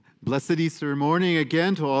Blessed Easter morning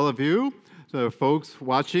again to all of you, to the folks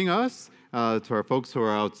watching us, to our folks who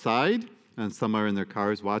are outside, and some are in their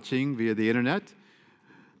cars watching via the internet.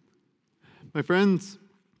 My friends,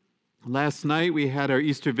 last night we had our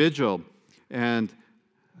Easter Vigil, and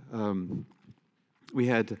we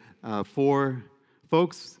had four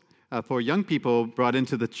young people brought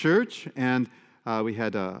into the church, and we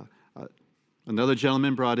had another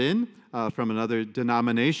gentleman brought in from another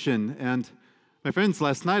denomination. And my friends,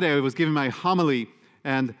 last night I was giving my homily,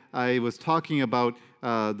 and I was talking about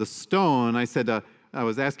the stone. I said, I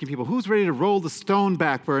was asking people, who's ready to roll the stone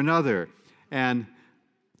back for another? And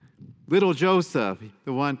little Joseph,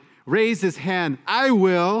 the one, raised his hand, I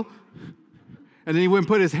will. And then he wouldn't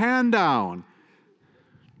put his hand down.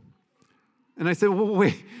 And I said,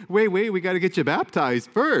 well, wait, we got to get you baptized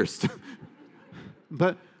first.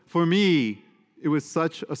 But for me, it was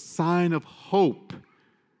such a sign of hope.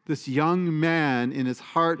 This young man in his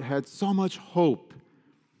heart had so much hope.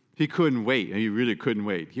 He couldn't wait. He really couldn't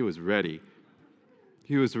wait. He was ready.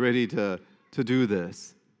 He was ready to do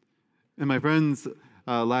this. And my friends,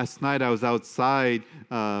 last night I was outside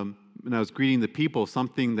and I was greeting the people,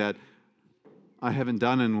 something that I haven't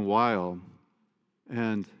done in a while.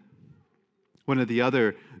 And one of the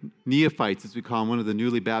other neophytes, as we call him, one of the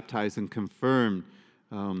newly baptized and confirmed,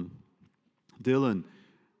 Dylan,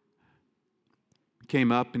 came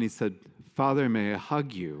up and he said, Father, may I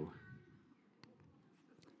hug you?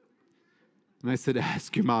 And I said,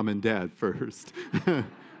 ask your mom and dad first.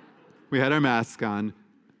 We had our mask on.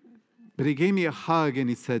 But he gave me a hug and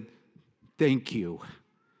he said, thank you.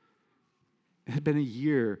 It had been a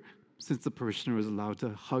year since the parishioner was allowed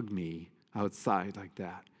to hug me outside like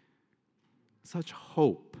that. Such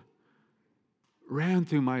hope ran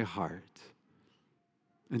through my heart.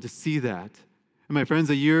 And to see that. And my friends,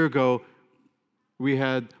 a year ago, we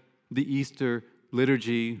had the Easter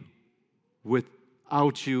liturgy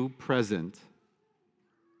without you present.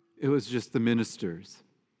 It was just the ministers.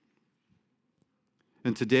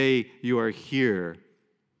 And today you are here.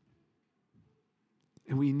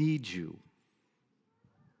 And we need you.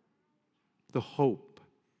 The hope.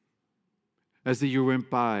 As the year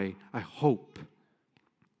went by, I hope.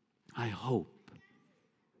 And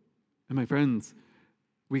my friends,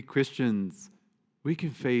 we Christians, we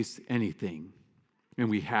can face anything. And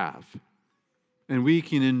we have. And we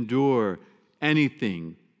can endure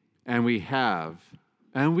anything. And we have.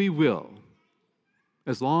 And we will.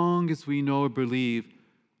 As long as we know or believe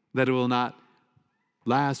that it will not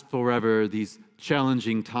last forever, these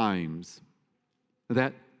challenging times.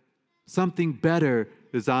 That something better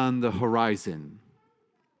is on the horizon.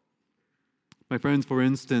 My friends, for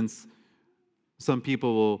instance, some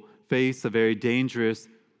people will face a very dangerous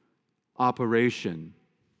operation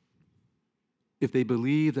if they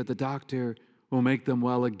believe that the doctor will make them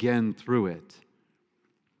well again through it.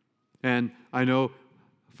 And I know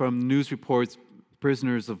from news reports,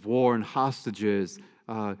 prisoners of war and hostages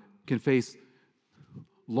can face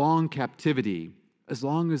long captivity as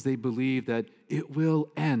long as they believe that it will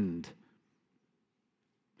end.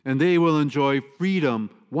 And they will enjoy freedom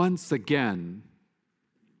once again.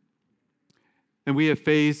 And we have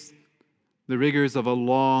faced the rigors of a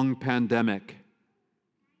long pandemic.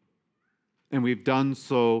 And we've done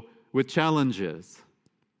so with challenges,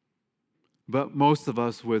 but most of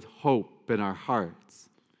us with hope in our hearts,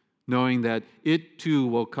 knowing that it too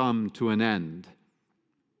will come to an end.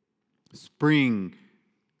 Spring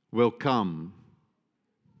will come.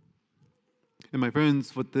 And my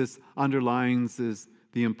friends, what this underlines is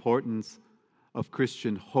the importance of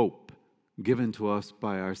Christian hope given to us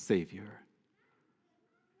by our Savior.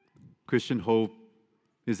 Christian hope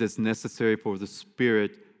is as necessary for the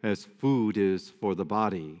spirit as food is for the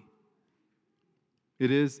body. It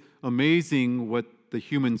is amazing what the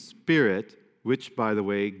human spirit, which, by the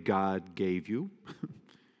way, God gave you,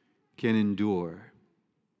 can endure,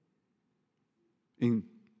 in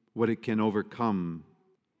what it can overcome.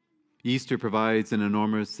 Easter provides an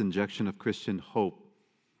enormous injection of Christian hope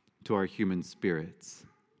to our human spirits,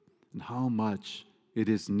 and how much it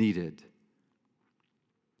is needed.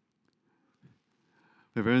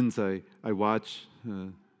 My friends, I watch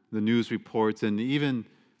the news reports, and even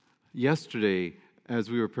yesterday, as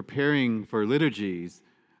we were preparing for liturgies,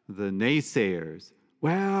 the naysayers,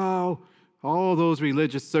 well, all those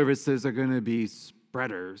religious services are going to be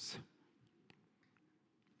spreaders.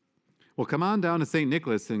 Well, come on down to St.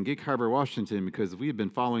 Nicholas in Gig Harbor, Washington, because we have been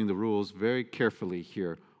following the rules very carefully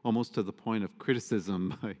here, almost to the point of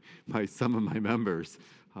criticism by some of my members.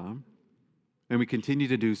 And we continue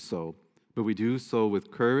to do so, but we do so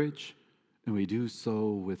with courage, and we do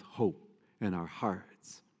so with hope in our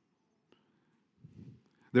hearts.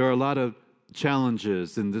 There are a lot of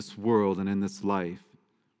challenges in this world and in this life.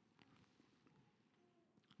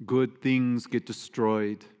 Good things get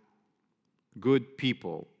destroyed. Good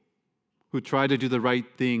people who try to do the right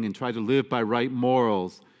thing and try to live by right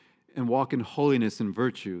morals and walk in holiness and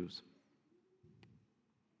virtues,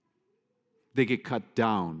 they get cut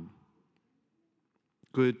down.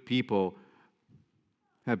 Good people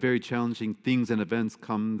have very challenging things and events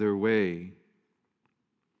come their way.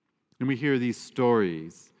 And we hear these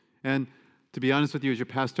stories. And to be honest with you, as your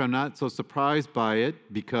pastor, I'm not so surprised by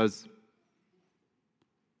it, because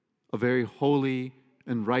a very holy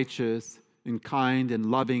and righteous and kind and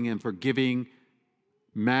loving and forgiving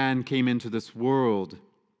man came into this world,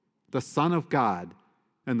 the Son of God,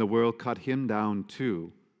 and the world cut him down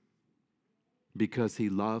too, because he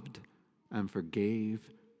loved and forgave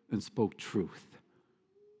and spoke truth.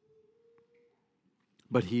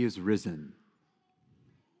 But he is risen.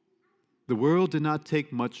 The world did not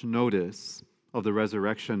take much notice of the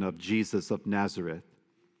resurrection of Jesus of Nazareth.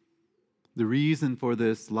 The reason for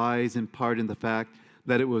this lies in part in the fact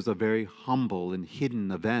that it was a very humble and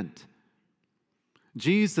hidden event.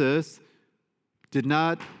 Jesus did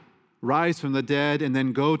not rise from the dead and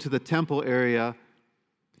then go to the temple area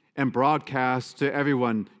and broadcast to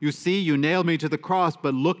everyone, "You see, you nailed me to the cross,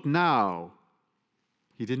 but look now."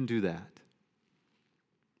 He didn't do that.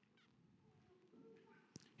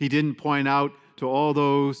 He didn't point out to all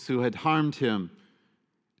those who had harmed him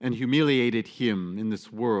and humiliated him in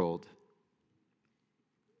this world.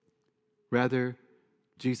 Rather,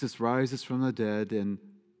 Jesus rises from the dead and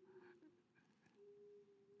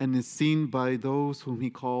is seen by those whom he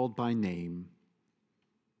called by name,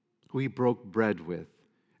 who he broke bread with,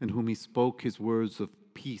 and whom he spoke his words of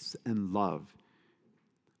peace and love.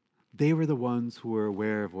 They were the ones who were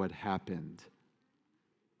aware of what happened.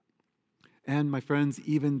 And my friends,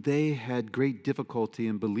 even they had great difficulty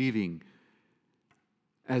in believing,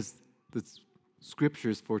 as the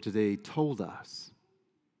scriptures for today told us.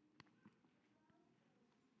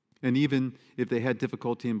 And even if they had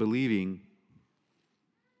difficulty in believing,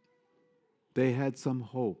 they had some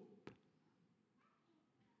hope.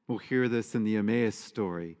 We'll hear this in the Emmaus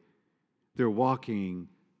story. They're walking,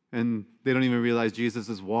 and they don't even realize Jesus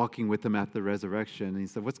is walking with them at the resurrection. And he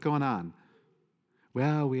said, "What's going on?"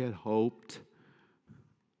 "Well, we had hoped."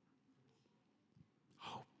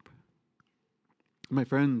 Hope. My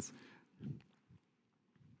friends,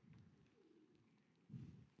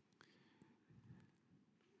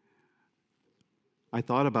 I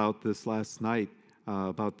thought about this last night,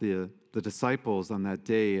 about the disciples on that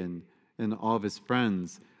day and all of his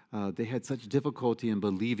friends. They had such difficulty in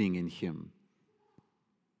believing in him.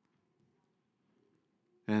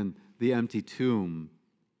 And the empty tomb,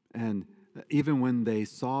 and even when they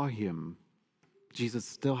saw him, Jesus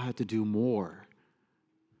still had to do more.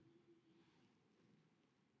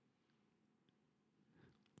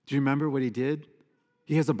 Do you remember what he did?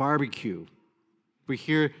 He has a barbecue. We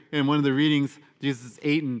hear in one of the readings, Jesus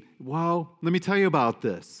ate, and wow, let me tell you about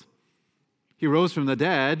this. He rose from the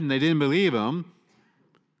dead, and they didn't believe him.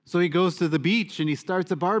 So he goes to the beach, and he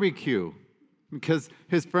starts a barbecue because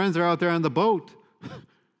his friends are out there on the boat.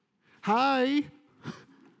 Hi.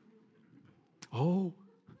 Oh.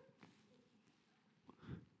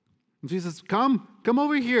 Jesus, come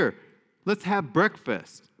over here. Let's have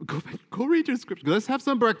breakfast. Go read your scripture. Let's have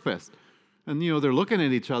some breakfast. And, they're looking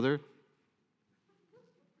at each other. Do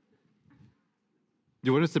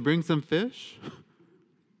you want us to bring some fish?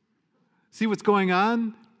 See what's going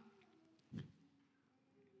on?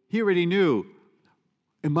 He already knew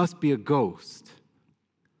it must be a ghost.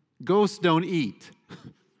 Ghosts don't eat.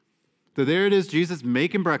 So there it is, Jesus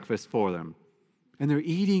making breakfast for them. And they're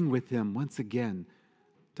eating with him once again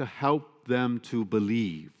to help them to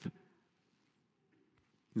believe.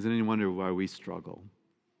 Does anyone wonder why we struggle?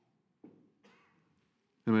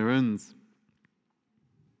 And my friends,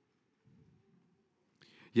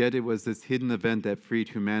 yet it was this hidden event that freed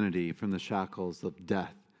humanity from the shackles of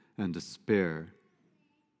death and despair.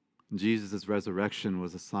 Jesus' resurrection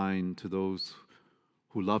was a sign to those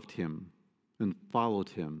who loved him and followed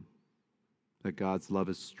him that God's love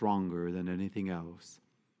is stronger than anything else.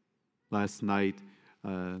 Last night,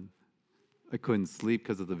 I couldn't sleep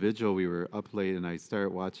because of the vigil. We were up late, and I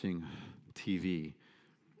started watching TV.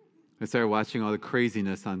 I started watching all the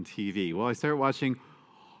craziness on TV. Well, I started watching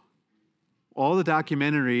all the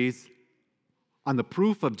documentaries on the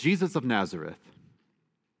proof of Jesus of Nazareth.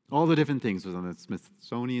 All the different things. It was on the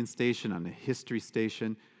Smithsonian Station, on the History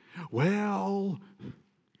Station. Well,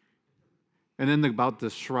 and then about the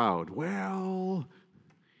shroud. Well,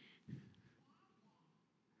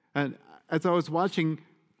 and as I was watching,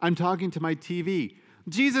 I'm talking to my TV.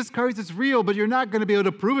 Jesus Christ is real, but you're not going to be able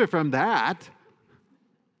to prove it from that.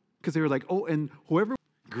 Because they were like, oh, and whoever,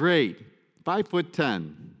 great,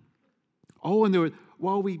 5'10". Oh, and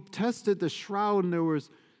we tested the shroud, and there was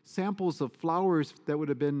samples of flowers that would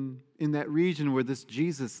have been in that region where this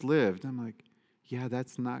Jesus lived. I'm like, yeah,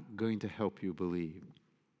 that's not going to help you believe.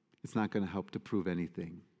 It's not going to help to prove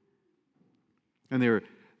anything. And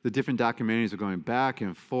the different documentaries are going back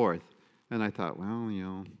and forth. And I thought,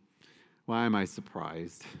 well, why am I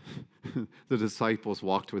surprised? The disciples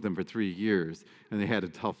walked with him for 3 years, and they had a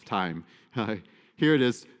tough time. Here it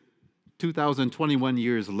is, 2021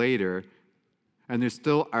 years later, and they're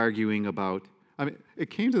still arguing about, it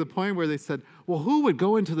came to the point where they said, well, who would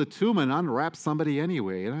go into the tomb and unwrap somebody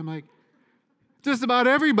anyway? And I'm like, just about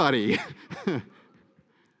everybody.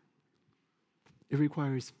 It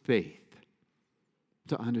requires faith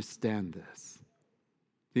to understand this.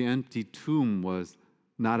 The empty tomb was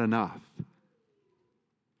not enough.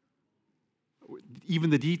 Even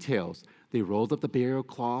the details, they rolled up the burial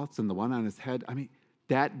cloths and the one on his head,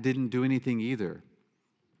 that didn't do anything either.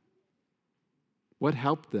 What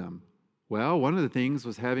helped them? Well, one of the things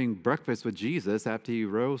was having breakfast with Jesus after he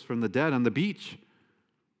rose from the dead on the beach.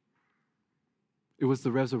 It was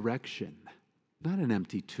the resurrection, not an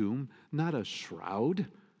empty tomb, not a shroud,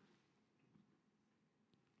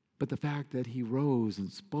 but the fact that he rose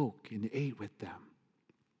and spoke and ate with them.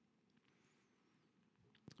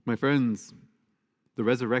 My friends, the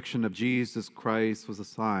resurrection of Jesus Christ was a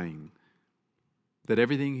sign that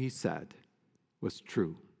everything he said was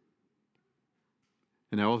true,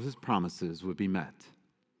 and all of his promises would be met.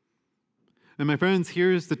 And my friends,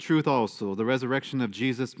 here's the truth also. The resurrection of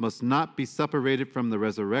Jesus must not be separated from the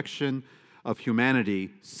resurrection of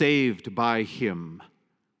humanity saved by him.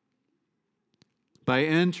 By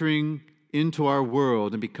entering into our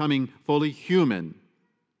world and becoming fully human,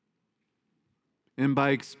 and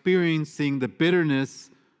by experiencing the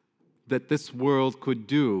bitterness that this world could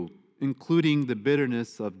do, including the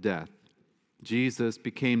bitterness of death, Jesus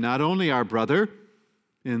became not only our brother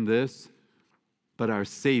in this, but our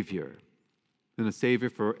Savior, and a Savior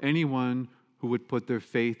for anyone who would put their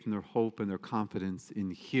faith and their hope and their confidence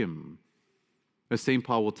in him. As St.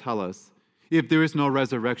 Paul will tell us, if there is no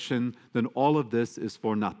resurrection, then all of this is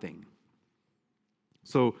for nothing.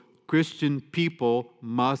 So Christian people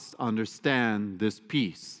must understand this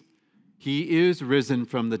peace. He is risen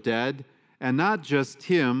from the dead, and not just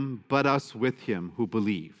him, but us with him who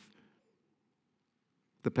believe.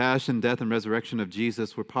 The passion, death, and resurrection of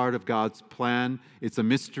Jesus were part of God's plan. It's a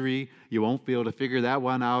mystery. You won't be able to figure that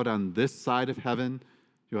one out on this side of heaven.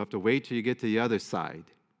 You'll have to wait till you get to the other side.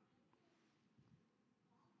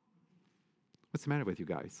 What's the matter with you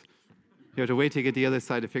guys? You have to wait till you get to the other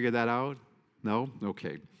side to figure that out? No?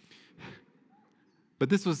 Okay. But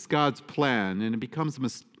this was God's plan, and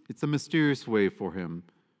it's a mysterious way for him.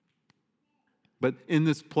 But in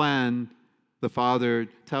this plan, the Father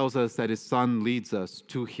tells us that his Son leads us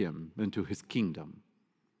to him and to his kingdom.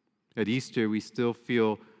 At Easter, we still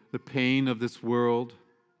feel the pain of this world.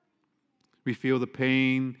 We feel the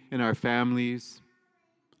pain in our families,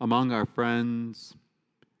 among our friends,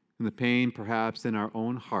 and the pain perhaps in our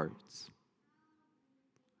own hearts.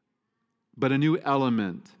 But a new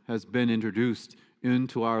element has been introduced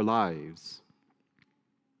into our lives.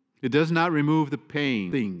 It does not remove the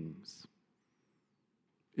pain things.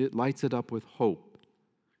 It lights it up with hope.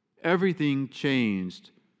 Everything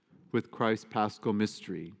changed with Christ's Paschal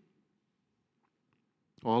mystery.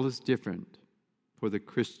 All is different for the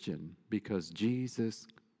Christian because Jesus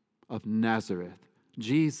of Nazareth,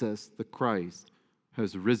 Jesus the Christ,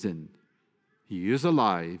 has risen. He is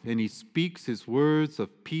alive, and he speaks his words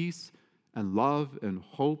of peace and love and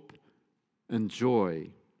hope and joy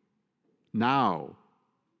now,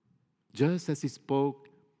 just as he spoke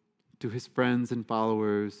to his friends and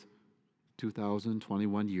followers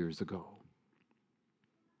 2021 years ago.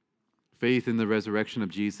 Faith in the resurrection of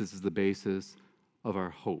Jesus is the basis of our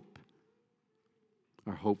hope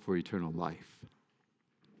for eternal life.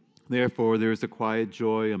 Therefore, there is a quiet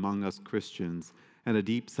joy among us Christians and a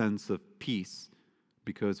deep sense of peace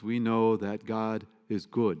because we know that God is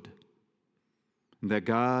good, and that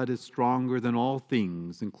God is stronger than all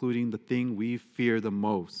things, including the thing we fear the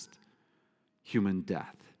most, human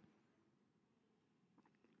death.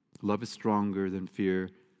 Love is stronger than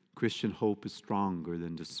fear. Christian hope is stronger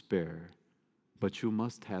than despair. But you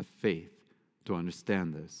must have faith to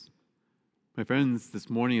understand this. My friends, this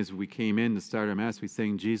morning as we came in to start our Mass, we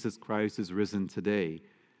sang, Jesus Christ is risen today.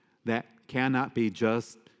 That cannot be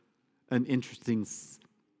just an interesting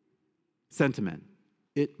sentiment.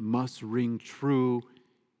 It must ring true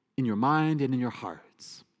in your mind and in your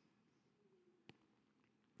hearts.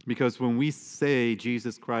 Because when we say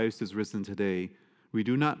Jesus Christ is risen today, we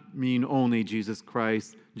do not mean only Jesus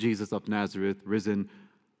Christ, Jesus of Nazareth, risen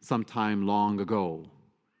sometime long ago.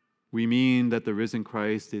 We mean that the risen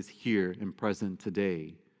Christ is here and present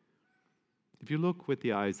today. If you look with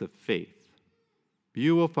the eyes of faith,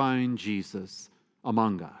 you will find Jesus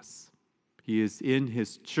among us. He is in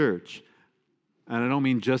his church. And I don't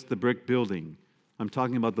mean just the brick building. I'm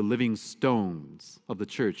talking about the living stones of the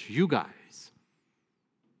church, you guys.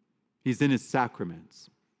 He's in his sacraments,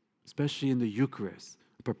 especially in the Eucharist,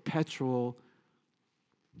 a perpetual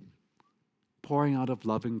pouring out of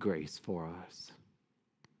love and grace for us.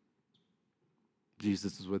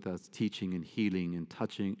 Jesus is with us, teaching and healing and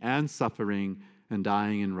touching and suffering and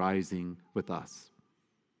dying and rising with us.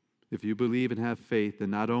 If you believe and have faith,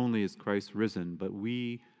 then not only is Christ risen, but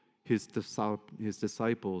we, his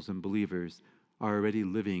disciples and believers, are already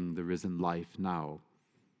living the risen life now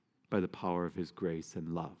by the power of his grace and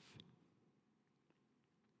love.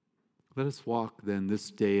 Let us walk then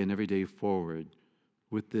this day and every day forward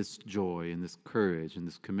with this joy and this courage and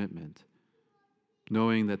this commitment,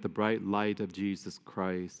 knowing that the bright light of Jesus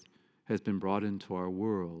Christ has been brought into our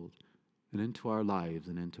world and into our lives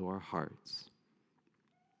and into our hearts.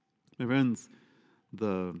 My friends,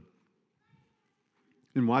 in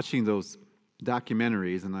watching those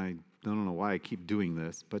documentaries, and I don't know why I keep doing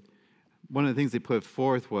this, but one of the things they put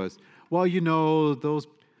forth was, well, you know, those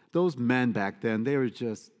men back then, they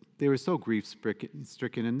were so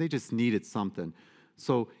grief-stricken, and they just needed something.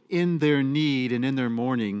 So in their need and in their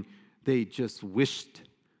mourning, they just wished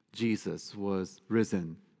Jesus was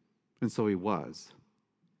risen. And so he was.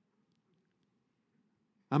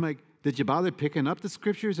 I'm like, did you bother picking up the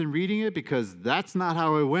scriptures and reading it? Because that's not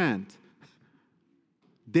how it went.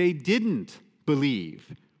 They didn't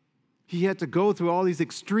believe. He had to go through all these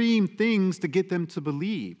extreme things to get them to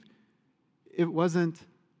believe. It wasn't...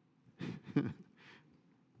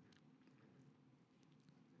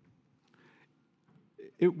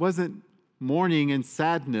 It wasn't mourning and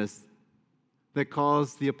sadness that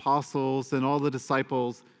caused the apostles and all the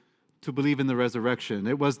disciples to believe in the resurrection.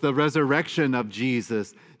 It was the resurrection of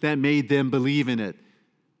Jesus that made them believe in it.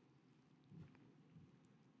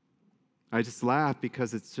 I just laugh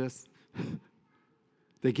because it's just,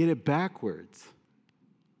 they get it backwards.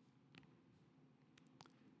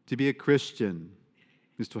 To be a Christian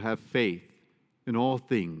is to have faith in all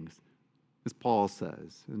things, as Paul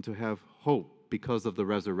says, and to have hope because of the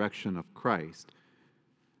resurrection of Christ.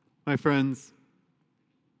 My friends,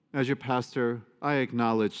 as your pastor, I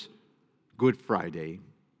acknowledge Good Friday,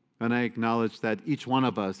 and I acknowledge that each one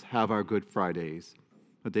of us have our Good Fridays.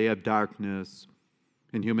 A day of darkness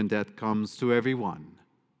and human death comes to everyone.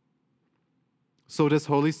 So does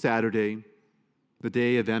Holy Saturday, the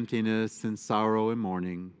day of emptiness and sorrow and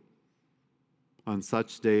mourning. On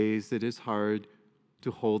such days, it is hard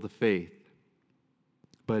to hold the faith.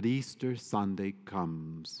 But Easter Sunday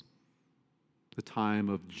comes, the time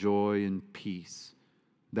of joy and peace.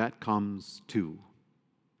 That comes too.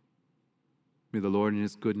 May the Lord in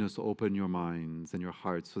his goodness open your minds and your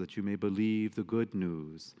hearts so that you may believe the good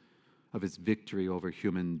news of his victory over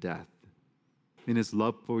human death. In his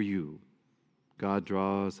love for you, God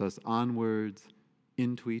draws us onwards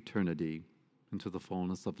into eternity, into the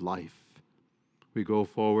fullness of life. We go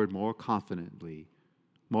forward more confidently,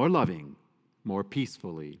 more loving, more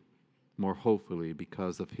peacefully, more hopefully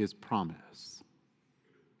because of his promise,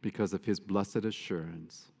 because of his blessed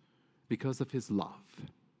assurance, because of his love.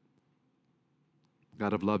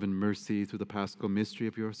 God of love and mercy, through the paschal mystery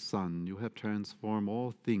of your Son, you have transformed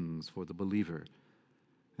all things for the believer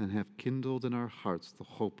and have kindled in our hearts the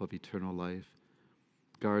hope of eternal life.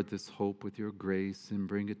 Guard this hope with your grace and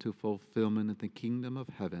bring it to fulfillment in the kingdom of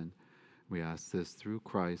heaven. We ask this through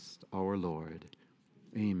Christ our Lord.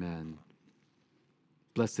 Amen.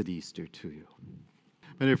 Blessed Easter to you.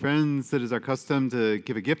 My dear friends, it is our custom to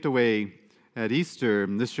give a gift away at Easter.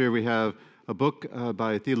 And this year we have a book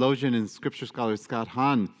by theologian and scripture scholar Scott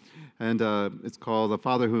Hahn, and it's called The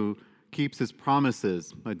Father Who Keeps His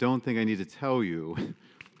Promises. I don't think I need to tell you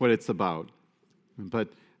what it's about. But,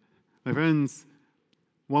 my friends,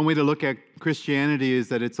 one way to look at Christianity is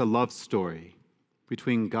that it's a love story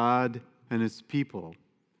between God and his people.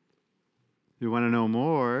 If you want to know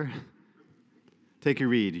more, take a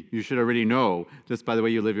read. You should already know just by the way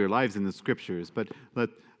you live your lives in the scriptures, but let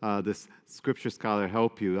this scripture scholar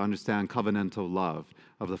help you understand covenantal love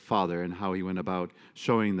of the Father and how he went about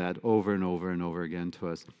showing that over and over and over again to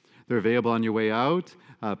us. They're available on your way out.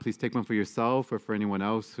 Please take one for yourself or for anyone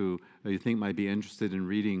else who you think might be interested in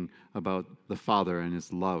reading about the Father and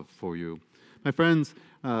his love for you. My friends,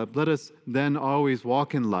 let us then always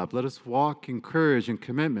walk in love. Let us walk in courage and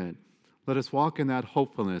commitment. Let us walk in that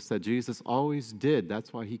hopefulness that Jesus always did.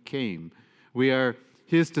 That's why he came. We are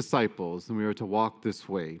his disciples, and we are to walk this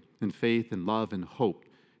way in faith and love and hope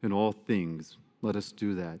in all things. Let us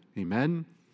do that. Amen.